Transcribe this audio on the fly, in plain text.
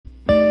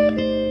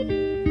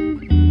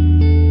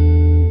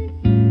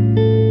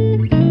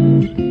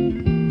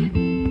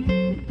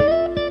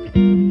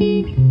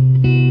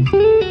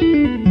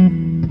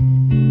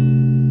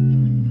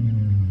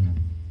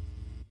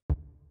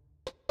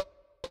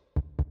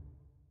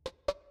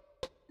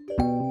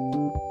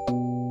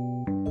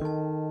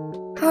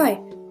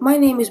My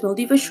name is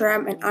Maldiva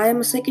Shram and I am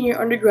a second year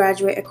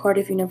undergraduate at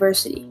Cardiff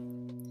University.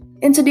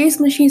 In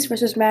today's Machines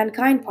vs.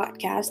 Mankind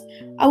podcast,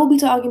 I will be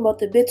talking about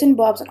the bits and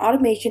bobs on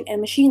automation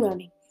and machine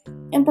learning,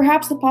 and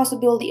perhaps the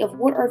possibility of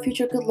what our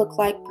future could look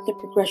like with the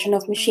progression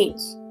of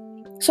machines.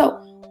 So,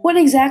 what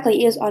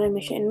exactly is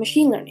automation and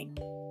machine learning?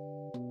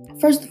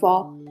 First of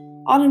all,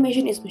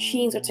 automation is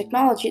machines or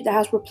technology that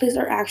has replaced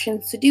our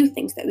actions to do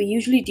things that we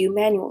usually do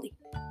manually,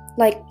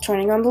 like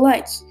turning on the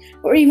lights,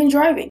 or even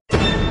driving.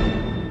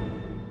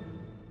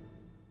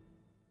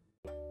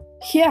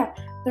 Yeah,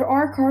 there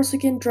are cars who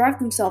can drive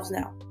themselves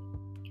now.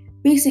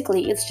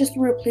 Basically, it's just a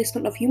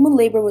replacement of human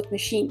labor with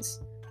machines.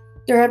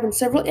 There have been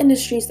several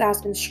industries that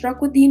have been struck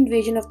with the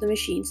invasion of the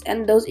machines,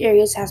 and those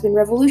areas has been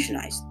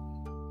revolutionized.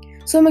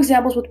 Some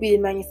examples would be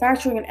the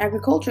manufacturing and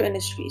agriculture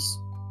industries.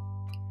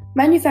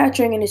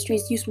 Manufacturing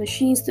industries use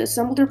machines to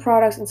assemble their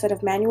products instead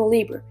of manual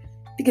labor,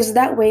 because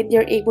that way they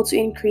are able to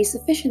increase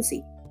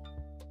efficiency.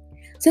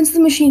 Since the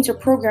machines are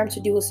programmed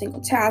to do a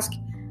single task,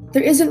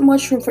 there isn't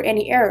much room for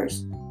any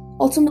errors,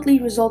 ultimately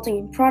resulting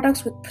in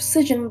products with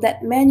precision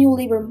that manual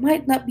labor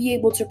might not be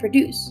able to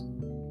produce.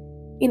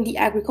 In the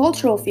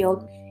agricultural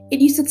field,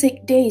 it used to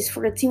take days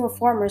for a team of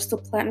farmers to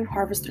plant and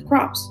harvest their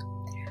crops.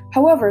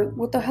 However,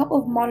 with the help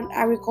of modern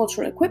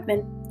agricultural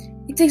equipment,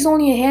 it takes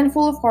only a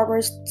handful of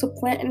farmers to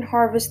plant and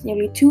harvest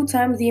nearly 2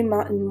 times the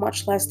amount in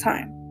much less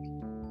time.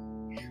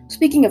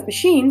 Speaking of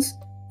machines,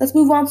 let's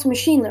move on to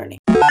machine learning.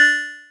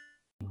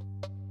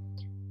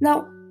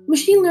 Now,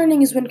 machine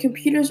learning is when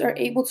computers are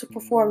able to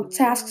perform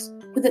tasks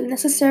without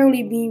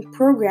necessarily being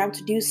programmed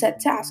to do said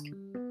task.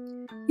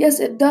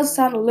 Yes, it does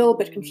sound a little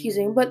bit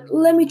confusing, but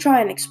let me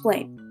try and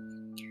explain.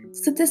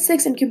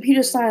 Statistics and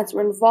computer science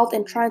were involved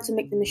in trying to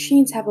make the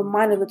machines have a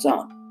mind of its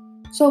own.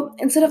 So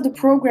instead of the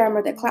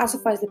programmer that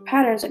classifies the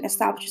patterns and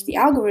establishes the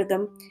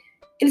algorithm,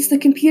 it is the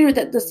computer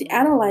that does the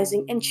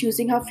analyzing and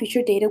choosing how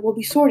future data will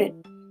be sorted.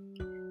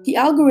 The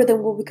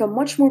algorithm will become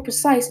much more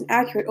precise and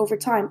accurate over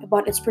time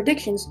about its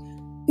predictions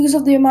because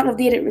of the amount of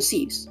data it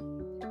receives.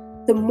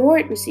 The more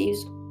it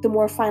receives, the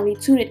more finely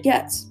tuned it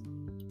gets.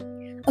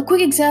 A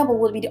quick example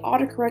would be the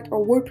autocorrect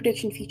or word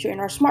prediction feature in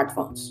our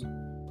smartphones.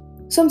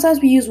 Sometimes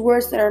we use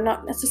words that are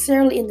not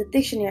necessarily in the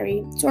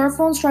dictionary, so our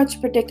phones try to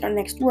predict our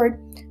next word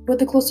with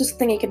the closest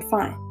thing it can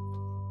find.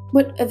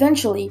 But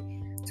eventually,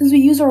 since we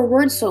use our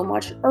words so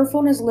much, our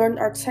phone has learned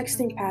our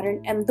texting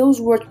pattern and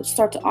those words would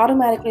start to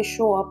automatically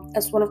show up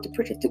as one of the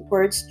predicted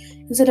words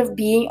instead of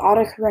being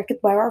autocorrected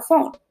by our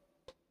phone.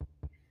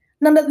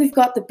 Now that we've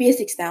got the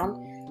basics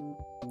down,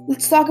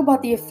 let's talk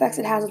about the effects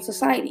it has on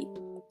society.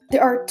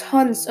 There are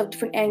tons of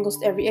different angles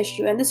to every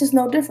issue, and this is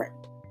no different.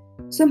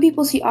 Some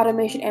people see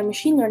automation and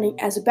machine learning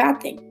as a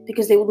bad thing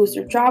because they will lose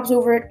their jobs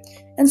over it,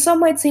 and some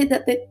might say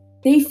that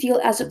they feel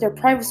as if their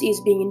privacy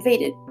is being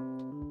invaded.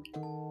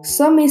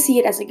 Some may see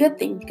it as a good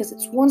thing because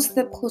it's one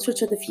step closer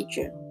to the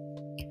future.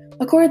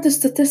 According to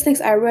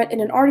statistics I read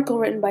in an article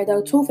written by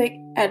Doug Tofik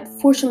at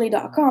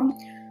Fortunately.com,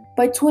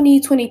 by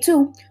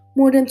 2022,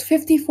 more than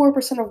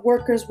 54% of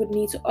workers would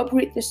need to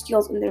upgrade their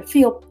skills in their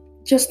field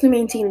just to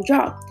maintain a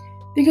job,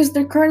 because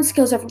their current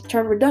skills have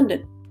turned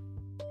redundant.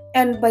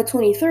 And by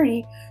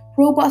 2030,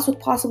 robots would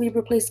possibly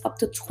replace up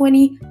to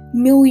 20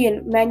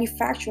 million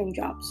manufacturing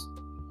jobs.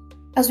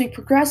 As we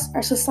progress,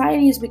 our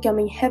society is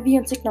becoming heavy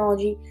on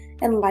technology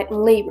and light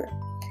on labor,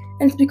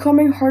 and it's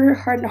becoming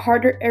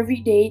harder every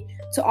day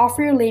to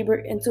offer your labor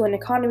into an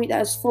economy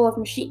that is full of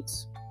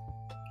machines.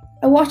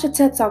 I watched a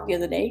TED Talk the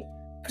other day,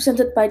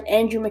 presented by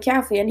Andrew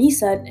McAfee, and he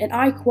said, and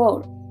I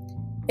quote,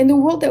 "In the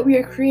world that we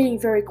are creating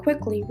very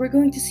quickly, we're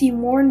going to see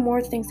more and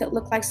more things that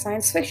look like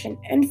science fiction,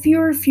 and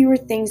fewer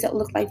things that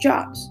look like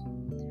jobs."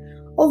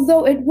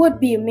 Although it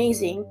would be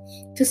amazing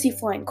to see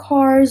flying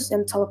cars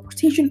and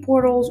teleportation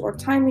portals or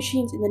time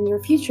machines in the near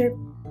future,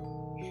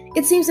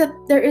 it seems that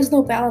there is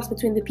no balance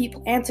between the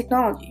people and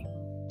technology.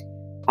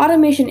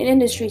 Automation in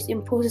industries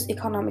imposes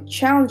economic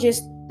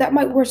challenges that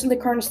might worsen the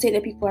current state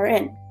that people are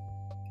in.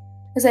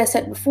 As I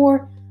said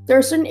before, there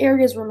are certain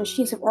areas where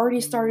machines have already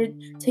started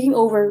taking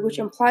over, which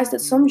implies that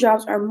some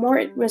jobs are more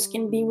at risk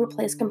in being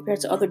replaced compared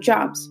to other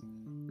jobs.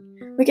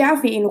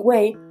 McAfee, in a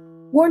way,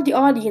 warned the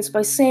audience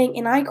by saying,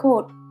 and I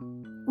quote,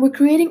 "We're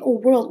creating a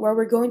world where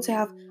we're going to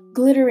have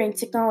glittering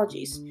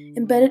technologies,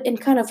 embedded in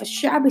kind of a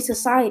shabby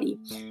society,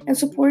 and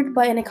supported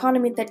by an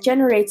economy that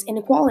generates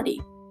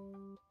inequality."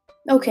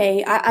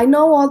 Okay, I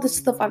know all this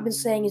stuff I've been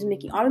saying is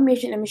making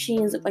automation and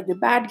machines look like the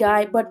bad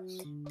guy, but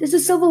there's a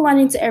silver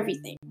lining to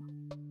everything.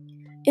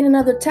 In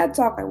another TED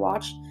Talk I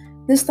watched,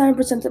 this time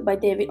presented by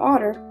David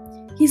Otter,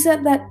 he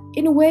said that,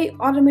 in a way,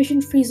 automation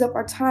frees up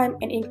our time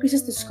and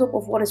increases the scope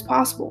of what is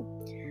possible.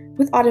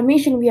 With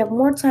automation, we have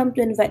more time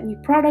to invent new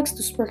products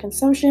to spur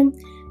consumption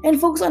and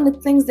focus on the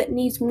things that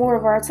needs more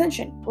of our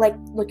attention, like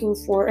looking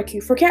for a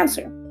cure for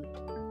cancer.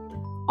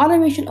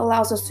 Automation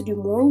allows us to do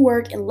more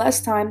work in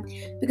less time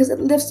because it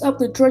lifts up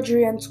the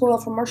drudgery and toil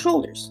from our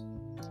shoulders.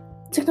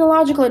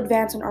 Technological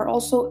advancements are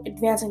also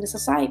advancing the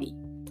society.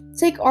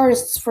 Take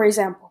artists, for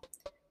example.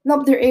 Now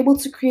they're able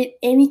to create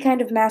any kind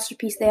of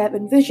masterpiece they have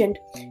envisioned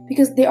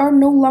because they are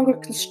no longer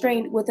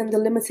constrained within the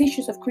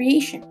limitations of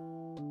creation.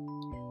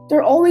 There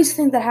are always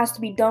things that has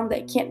to be done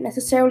that can't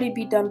necessarily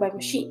be done by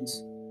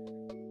machines.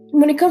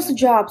 When it comes to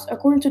jobs,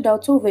 according to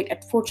Dautovic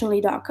at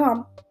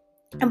Fortunately.com,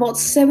 about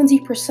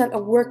 70%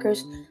 of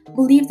workers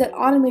believe that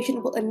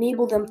automation will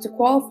enable them to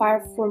qualify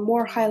for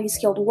more highly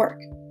skilled work.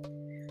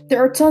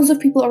 There are tons of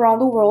people around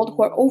the world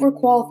who are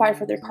overqualified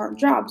for their current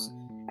jobs,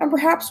 and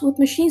perhaps with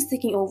machines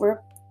taking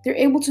over, they're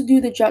able to do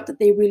the job that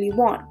they really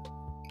want.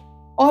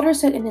 Otter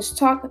said in his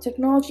talk that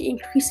technology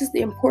increases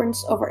the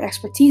importance of our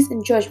expertise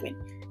and judgment,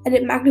 and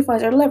it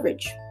magnifies our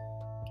leverage.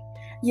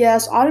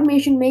 Yes,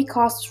 automation may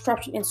cause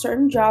disruption in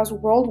certain jobs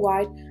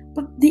worldwide,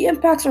 but the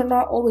impacts are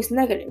not always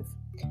negative.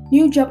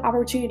 New job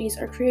opportunities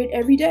are created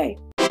every day.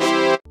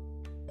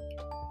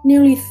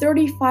 Nearly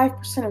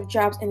 35% of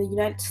jobs in the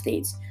United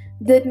States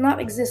did not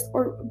exist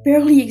or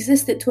barely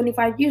existed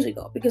 25 years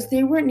ago because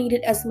they weren't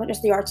needed as much as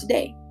they are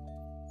today.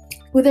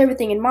 With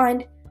everything in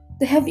mind,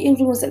 the heavy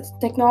influence that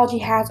technology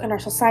has on our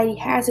society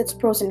has its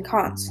pros and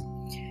cons.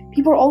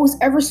 People are always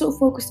ever so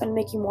focused on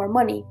making more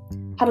money,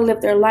 how to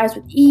live their lives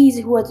with ease,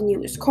 who has the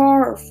newest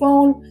car or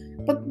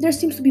phone, but there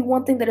seems to be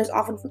one thing that is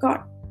often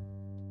forgotten: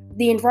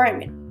 the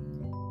environment.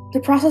 The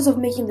process of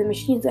making the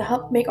machines that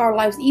help make our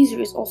lives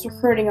easier is also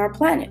hurting our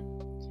planet.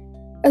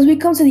 As we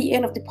come to the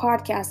end of the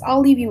podcast,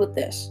 I'll leave you with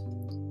this.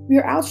 We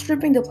are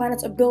outstripping the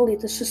planet's ability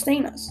to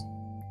sustain us.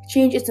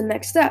 Change is the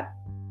next step.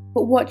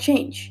 But what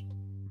change?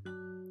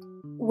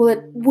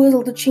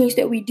 Will the change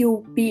that we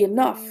do be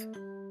enough?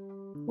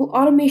 Will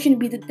automation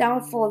be the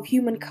downfall of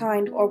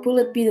humankind, or will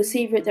it be the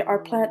savior that our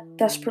planet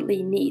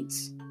desperately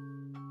needs?